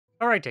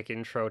Alright, take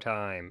intro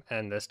time,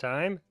 and this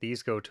time,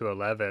 these go to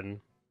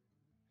 11.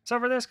 So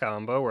for this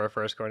combo, we're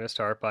first going to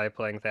start by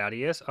playing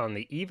Thaddius on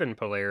the even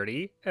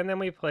polarity, and then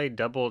we play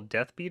double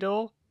Death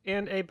Beetle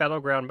and a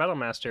Battleground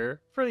Battlemaster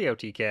for the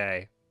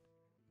OTK.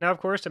 Now of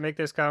course, to make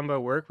this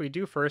combo work, we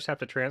do first have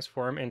to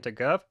transform into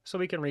Guff so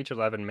we can reach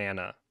 11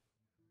 mana.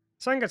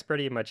 So I think that's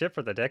pretty much it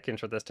for the deck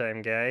intro this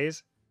time,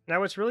 guys.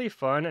 Now what's really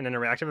fun and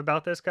interactive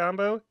about this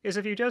combo is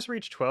if you just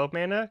reach 12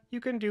 mana, you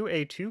can do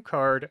a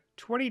 2-card,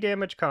 20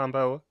 damage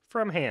combo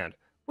from hand,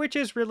 which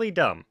is really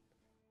dumb.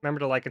 Remember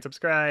to like and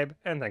subscribe,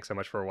 and thanks so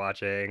much for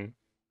watching.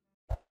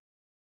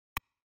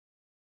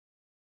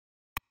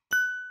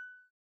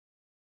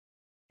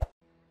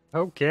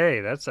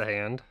 Okay, that's a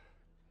hand.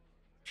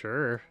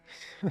 Sure.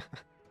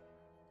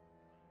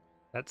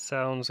 That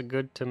sounds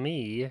good to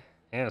me.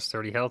 And it's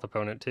 30 health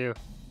opponent too.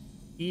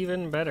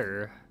 Even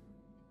better.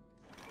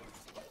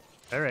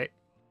 Alright.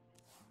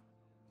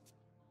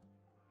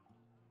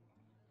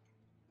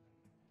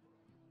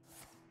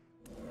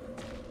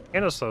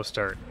 And a slow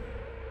start.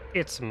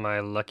 It's my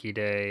lucky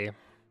day.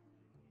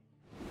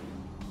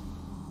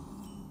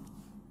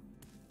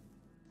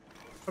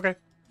 Okay.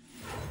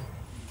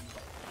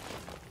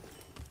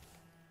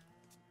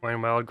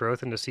 Wine Wild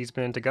Growth into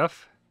Seedsman into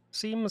Guff.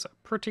 Seems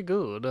pretty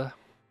good.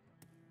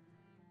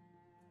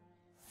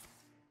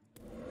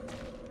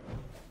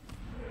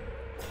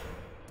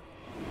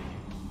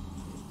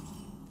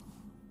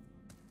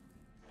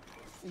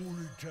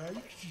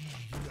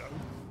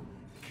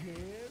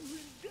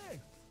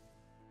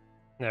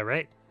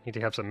 Alright, need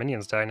to have some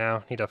minions die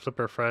now. Need a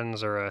Flipper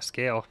Friends or a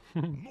Scale.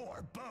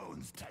 More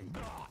bones to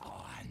gnaw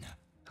on.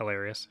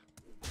 Hilarious.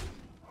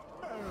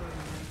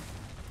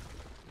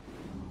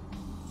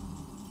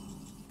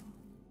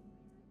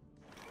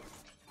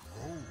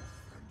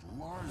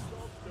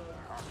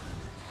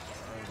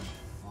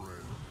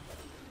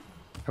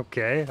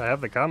 Okay, I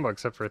have the combo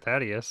except for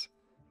Thaddius.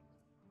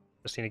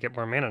 Just need to get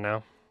more mana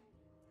now.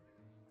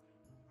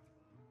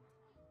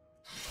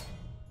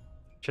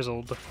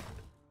 Chiseled.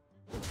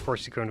 Of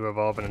course he's going to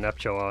evolve in an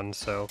Epsilon,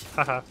 so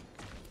haha.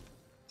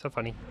 So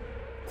funny.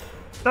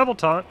 Double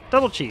taunt,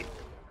 double cheat.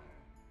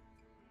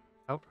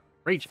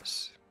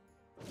 Outrageous.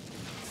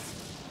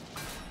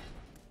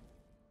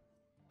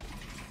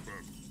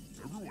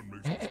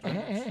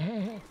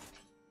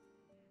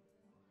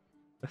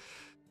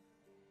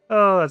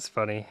 Oh, that's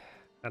funny.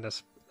 That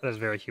is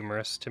very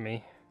humorous to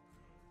me.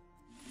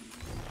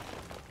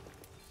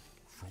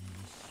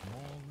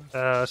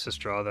 Let's just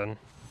draw then.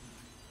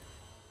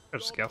 Go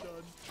to Scale.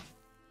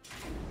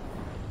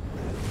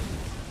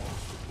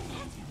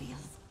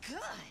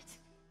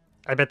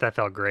 I bet that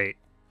felt great.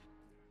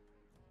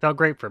 Felt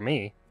great for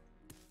me,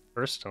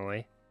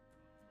 personally.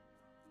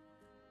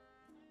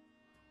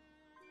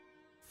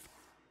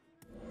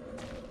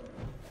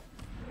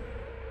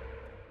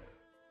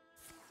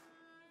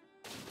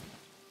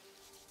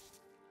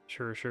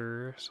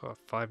 Sure. So I have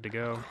 5 to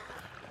go.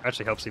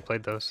 Actually helps he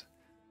played those.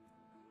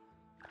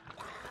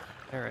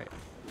 Alright.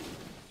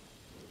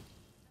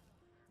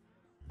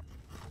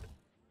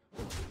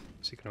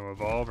 Is he going to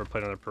evolve or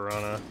play another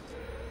Piranha?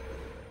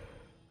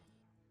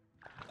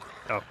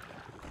 Oh,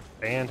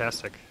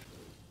 fantastic.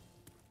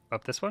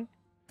 Up this one?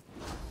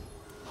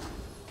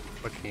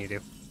 What can you do?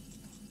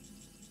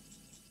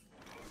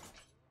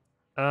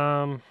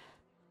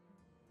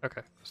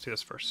 Okay, let's do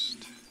this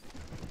first.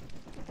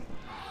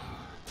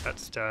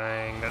 That's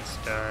dying, that's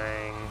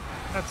dying,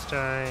 that's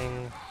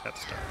dying,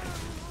 that's dying.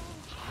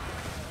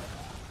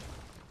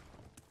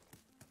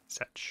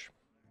 Setch.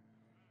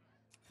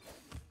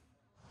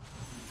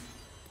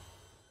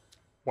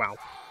 Wow.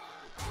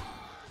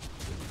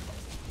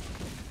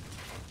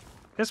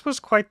 This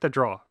was quite the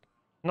draw.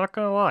 Not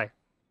gonna lie.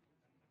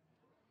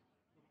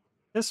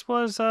 This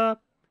was,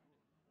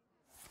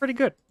 pretty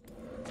good.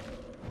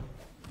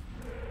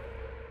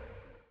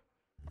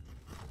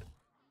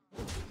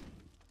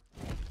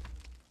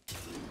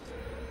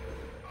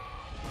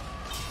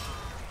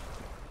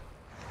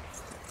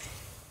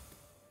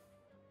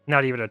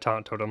 Not even a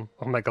taunt totem.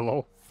 Omega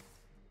lol.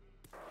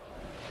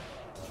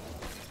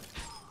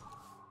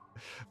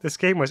 This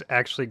game was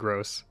actually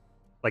gross.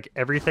 Like,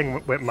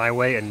 everything went my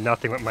way and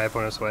nothing went my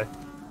opponent's way.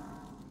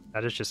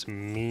 That is just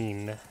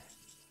mean.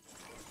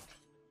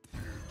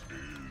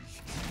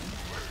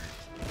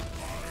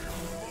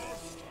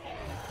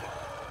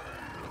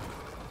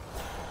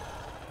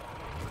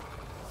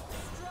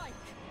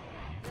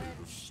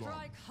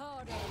 Strike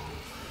harder.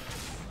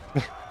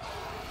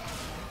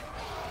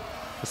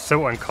 It's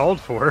so uncalled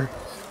for.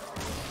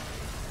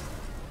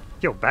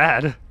 Feel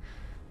bad.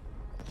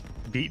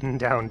 Beaten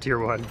down tier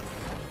 1.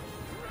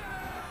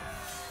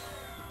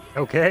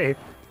 Okay.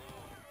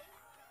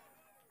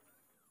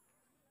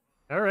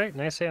 Alright,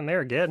 nice hand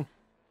there again.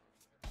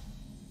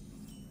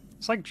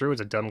 It's like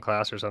Druid's a dumb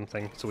class or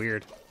something. It's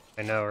weird.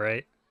 I know,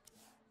 right?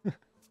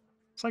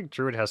 It's like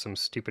Druid has some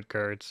stupid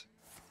cards.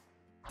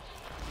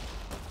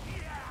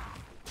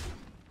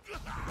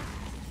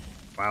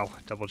 Wow,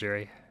 double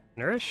Jerry.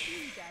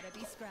 Nourish? Gotta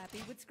be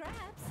scrappy with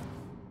scraps.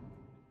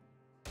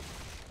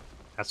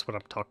 That's what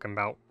I'm talking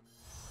about.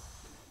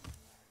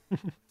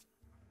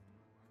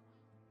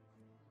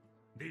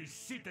 The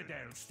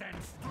citadel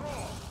stands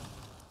strong.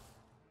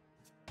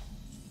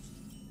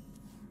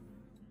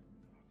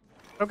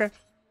 Okay.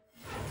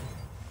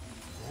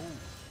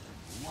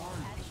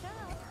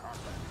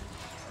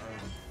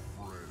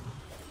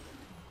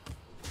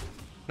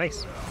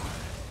 Nice.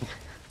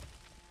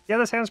 Yeah,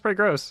 this hand's pretty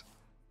gross.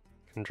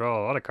 Can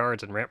draw a lot of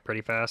cards and ramp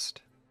pretty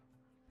fast.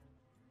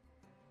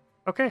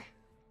 Okay.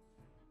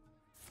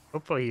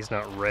 Hopefully he's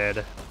not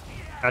red.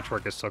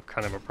 Patchwork is still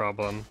kind of a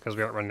problem, because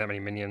we aren't running that many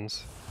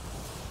minions.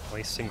 At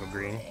least single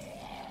green.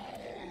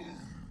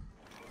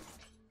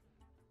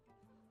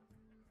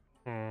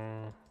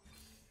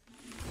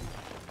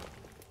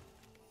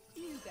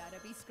 You gotta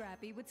be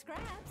scrappy with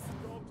scraps.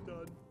 Job's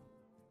done.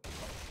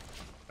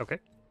 Okay.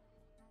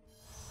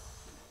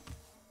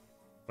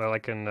 Well, I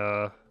can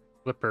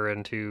flip her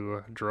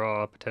into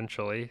draw,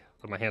 potentially,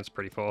 but my hand's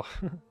pretty full.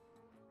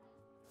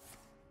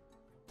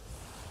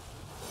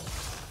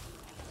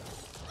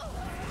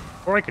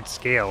 Or I could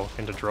scale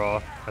into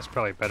draw. That's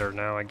probably better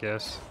now, I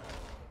guess.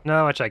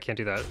 No, actually I can't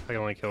do that. I can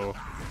only kill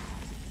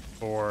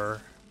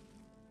 4.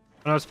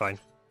 Oh, no, it's fine.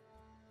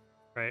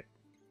 Right.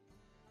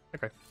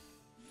 Okay.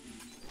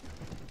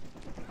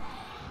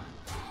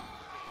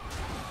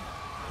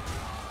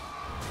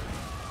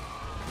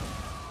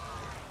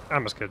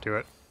 I'm just gonna do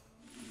it.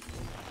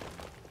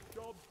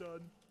 Job's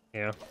done.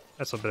 Yeah,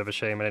 that's a bit of a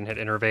shame I didn't hit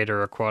Innervate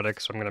or Aquatic,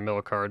 so I'm gonna mill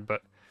a card,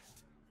 but...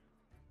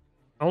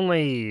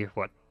 Only,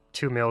 what,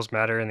 2 mills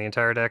matter in the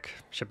entire deck?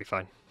 Should be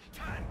fine.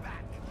 Turn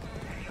back.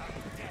 Your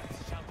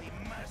death shall be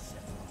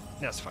merciful.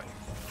 That's fine.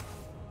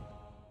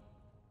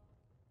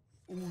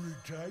 All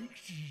it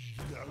takes is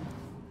love,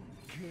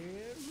 care,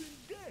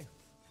 and death.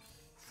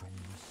 From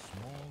the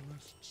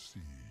smallest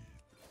seed.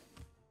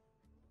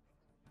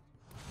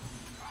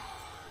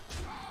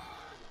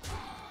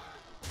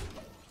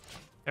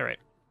 Alright.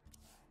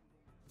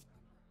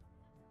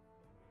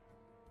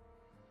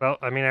 Well,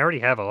 I mean, I already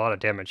have a lot of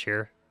damage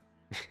here.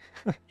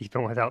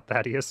 Even without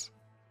Thaddius.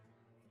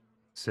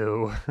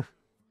 So...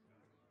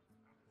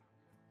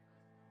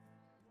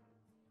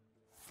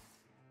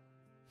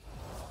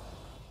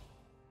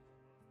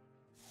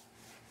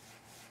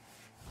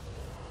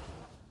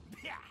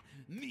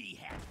 Me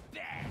have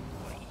bad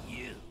for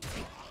you.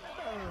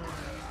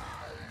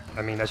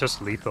 I mean, that's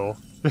just lethal.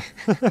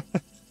 How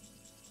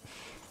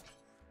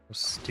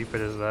stupid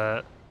is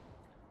that?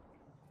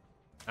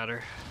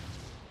 Matter.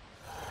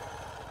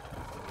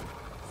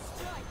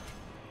 Strike.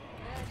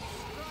 Then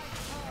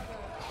strike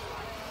harder.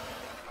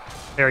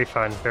 Very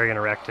fun, very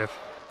interactive.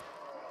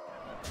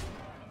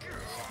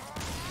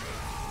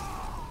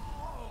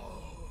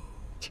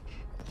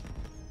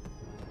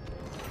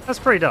 That's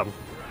pretty dumb.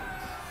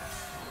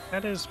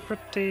 That is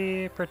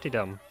pretty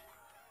dumb.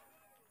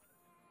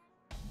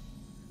 I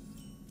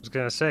was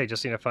gonna say,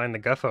 just need to find the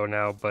Guffo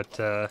now, but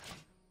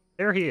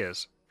there he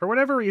is. For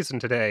whatever reason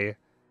today,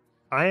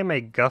 I am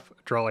a Guff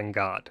drawing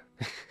god.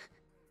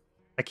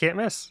 I can't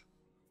miss.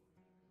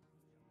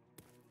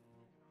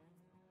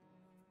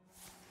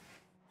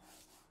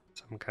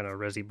 Some kind of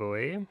resi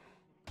boy.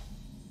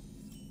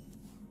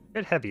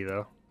 Bit heavy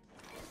though.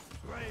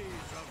 Praise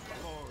of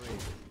glory.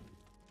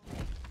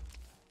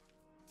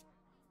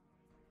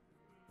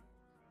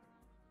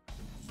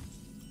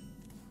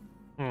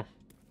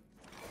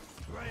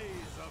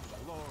 Praise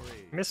of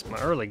glory. Missed my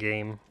early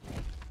game.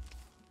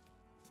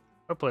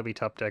 Hopefully I'll be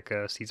top deck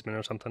Seedsman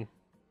or something.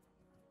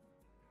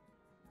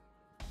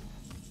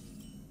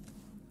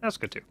 That's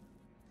good too.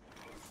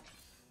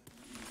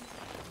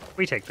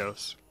 We take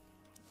those.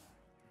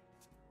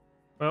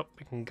 Well,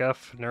 we can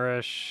Guff,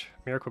 Nourish,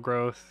 Miracle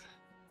Growth.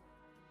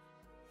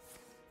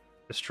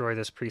 Destroy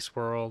this Priest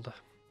World.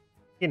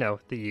 You know,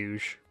 the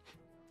huge.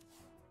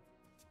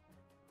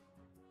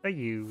 The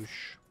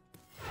huge.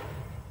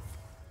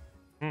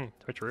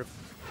 Twitcheroo.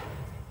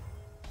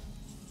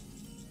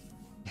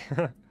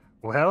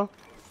 Well,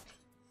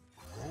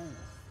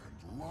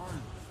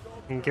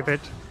 and give it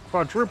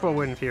quadruple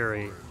Wind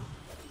Fury.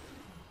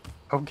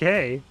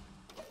 Okay.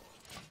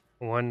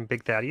 One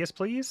big Thaddius,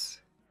 please.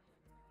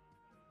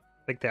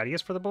 Big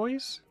Thaddius for the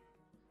boys.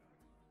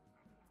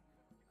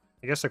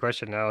 I guess the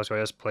question now is, do I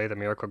just play the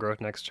Miracle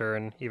Growth next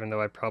turn, even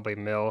though I probably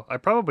mill? I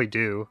probably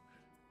do,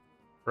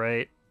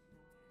 right?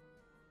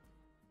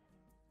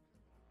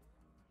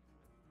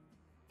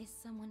 Is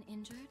someone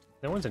injured?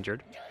 No one's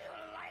injured.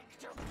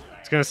 I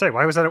was gonna say,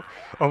 why was that a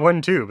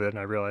 1-2? But then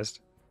I realized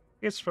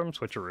it's from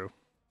Switcheroo.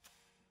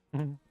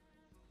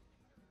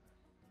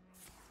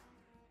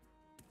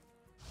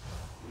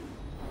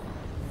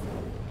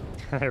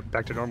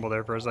 Back to normal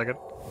there for a second.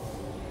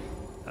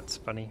 That's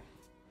funny.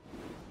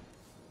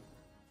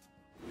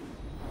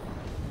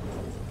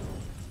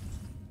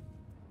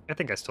 I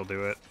think I still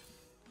do it.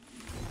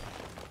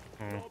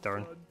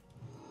 Darn.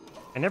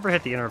 I never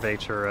hit the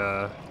Innervate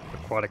or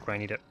Aquatic when I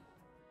need it.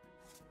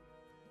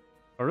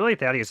 Well, really,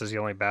 Thaddius is the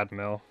only bad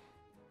mill.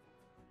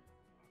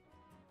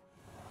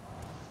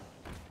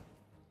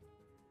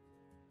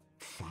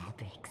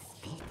 Fabrics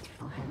fit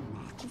for Her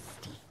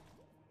Majesty.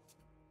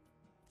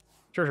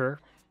 Sure.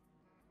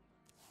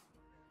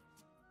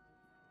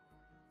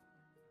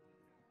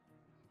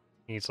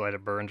 Needs light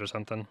of burns or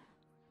something.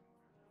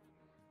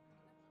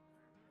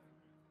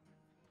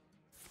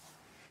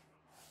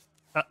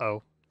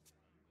 Uh-oh.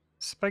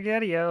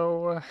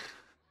 Spaghetti-o!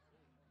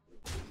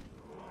 I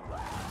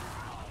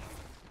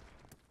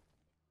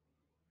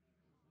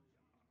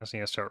just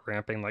need to start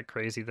ramping like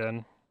crazy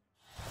then.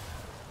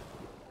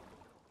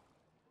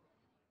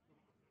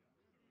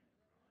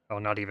 Oh,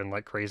 not even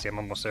like crazy, I'm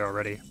almost there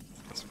already.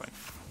 That's fine.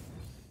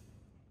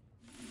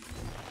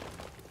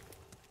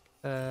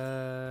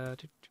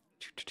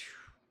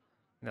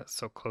 That's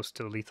so close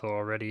to lethal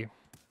already.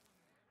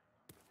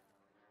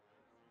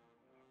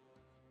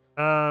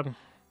 Yeah,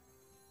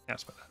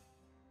 that's about that.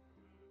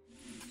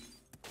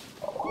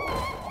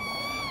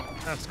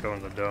 Let's go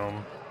in the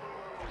dome.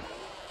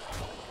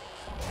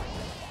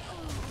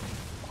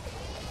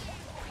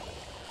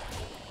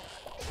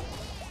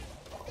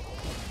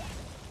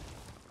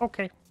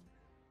 Okay.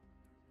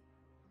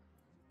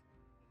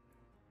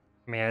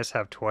 I mean, I just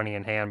have 20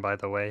 in hand, by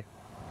the way,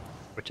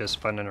 which is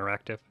fun and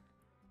interactive.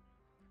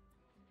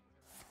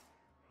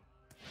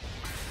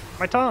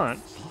 My taunt!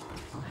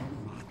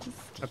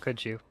 How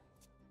could you?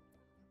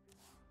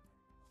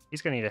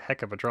 He's gonna need a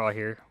heck of a draw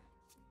here.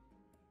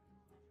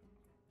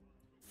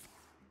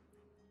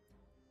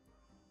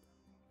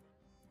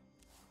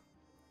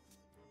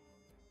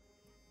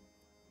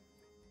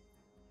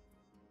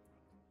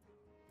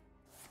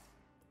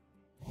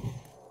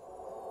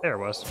 There it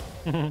was.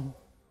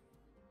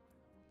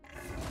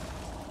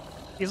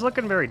 He's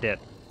looking very dead.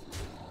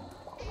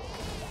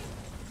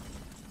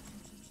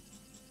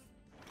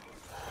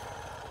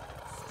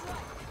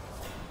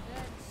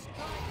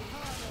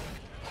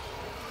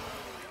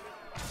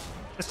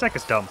 This deck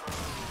is dumb.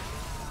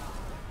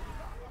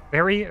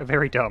 Very,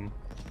 very dumb.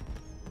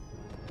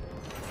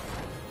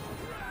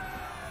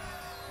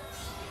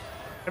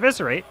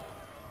 Eviscerate.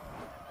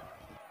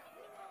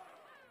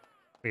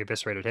 We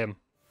eviscerated him.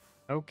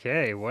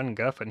 Okay, one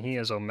Guff and he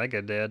is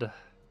Omega dead. Can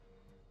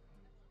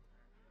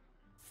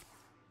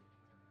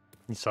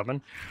you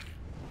summon?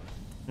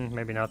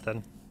 Maybe not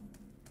then.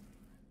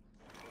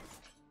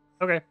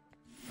 Okay.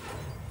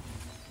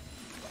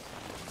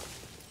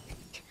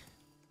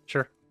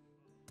 Sure.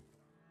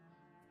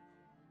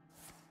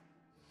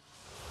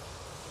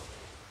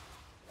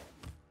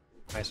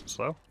 Nice and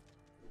slow.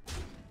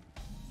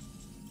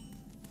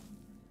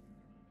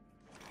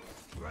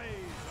 Blaze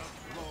of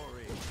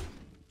glory.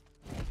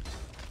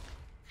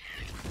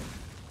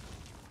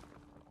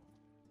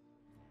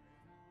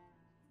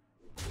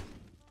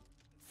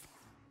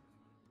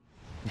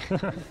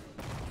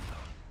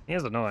 He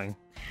is annoying.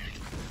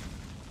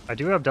 I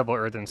do have double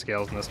Earthen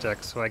Scales in this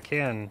deck, so I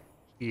can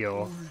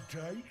heal,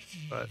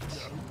 but...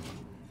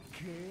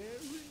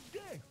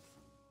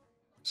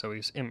 So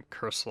he's Imp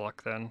Curse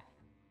Lock then.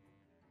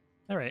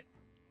 Alright.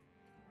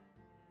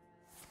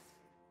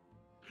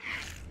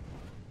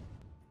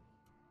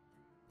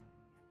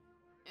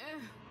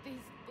 These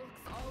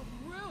books are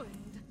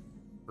ruined.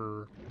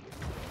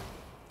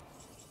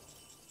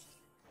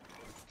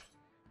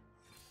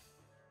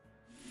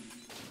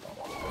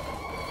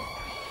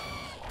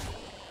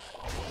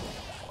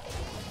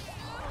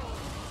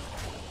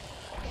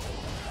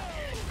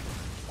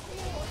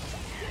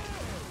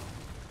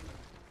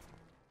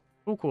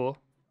 Ooh, cool.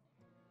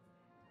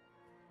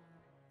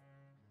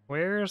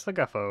 Where's the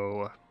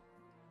Guffo?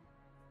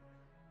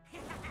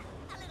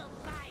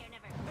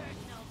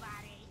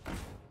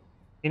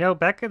 You know,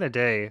 back in the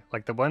day,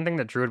 like the one thing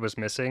that Druid was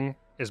missing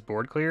is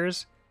board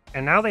clears,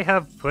 and now they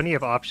have plenty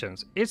of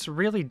options. It's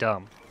really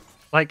dumb.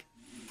 Like,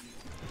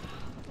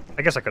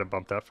 I guess I could have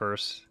bumped that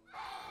first.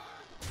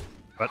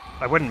 But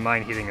I wouldn't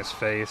mind hitting his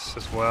face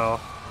as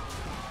well.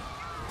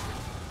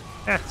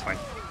 Eh, it's fine.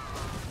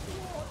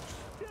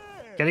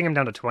 Getting him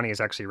down to 20 is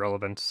actually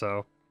relevant,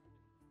 so...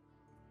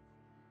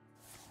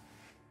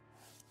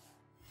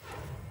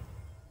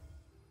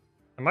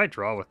 I might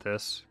draw with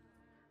this.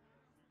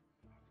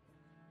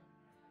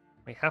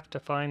 We have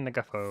to find the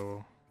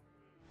Guffo.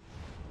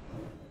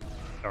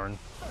 Darn.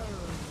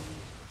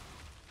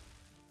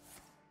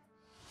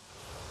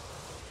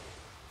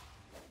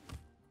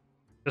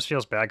 This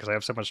feels bad because I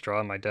have so much draw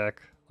in my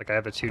deck. Like, I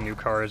have the 2 new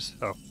cards.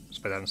 Oh, let's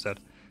play that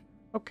instead.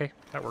 Okay,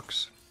 that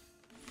works.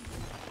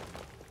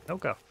 No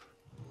Guff.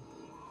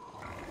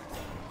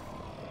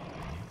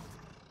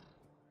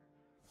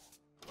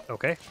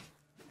 Okay.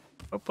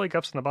 Hopefully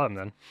Guff's in the bottom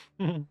then.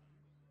 Who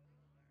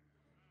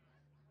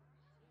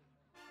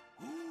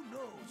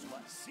knows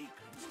what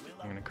secrets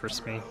will I'm gonna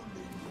curse me.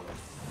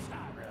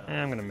 And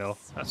I'm gonna mill.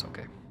 That's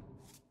okay.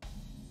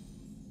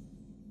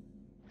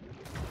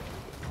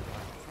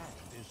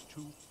 is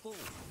too full.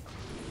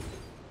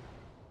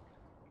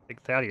 I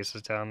think Thaddius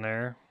is down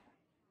there.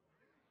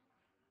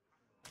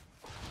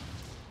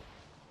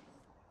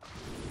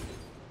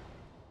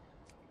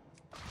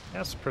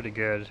 That's pretty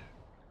good.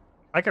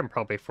 I can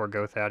probably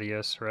forego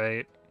Thaddius,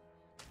 right?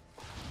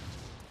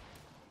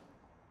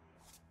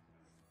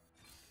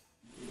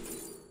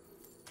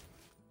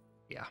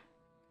 Yeah.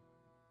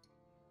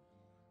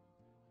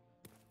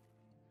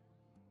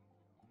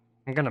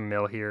 I'm gonna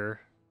mill here,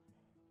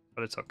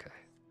 but it's okay.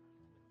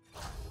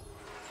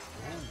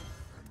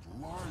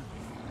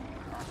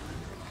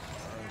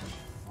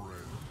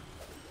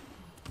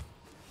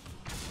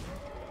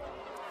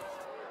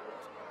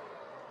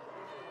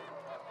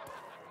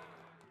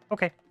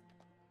 Okay.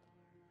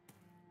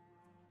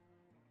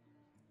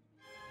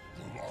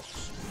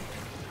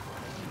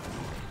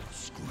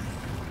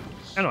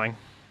 Annoying.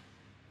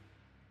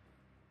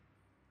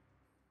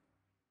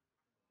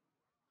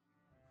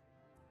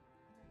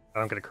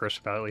 I'm gonna curse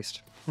about at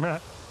least. Wow,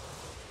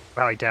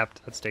 he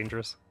tapped. That's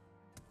dangerous.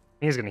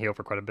 He's gonna heal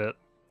for quite a bit.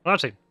 Well,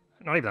 actually,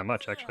 not even that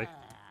much, actually.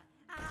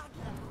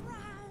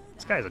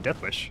 This guy has a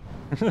death wish.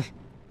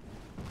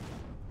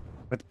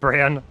 With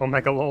Bran,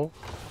 Omega lol.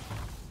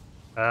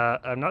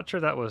 I'm not sure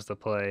that was the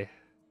play.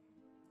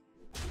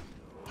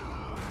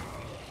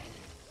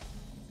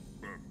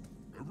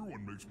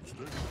 Everyone makes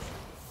mistakes.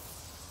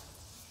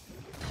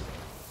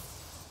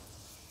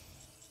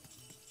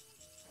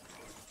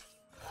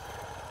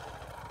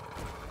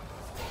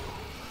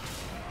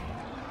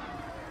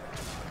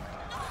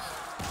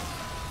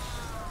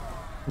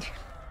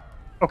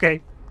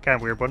 Okay, kind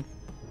of weird one.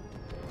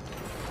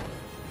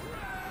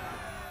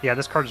 Yeah,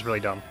 this card is really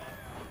dumb.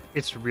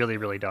 It's really,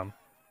 really dumb.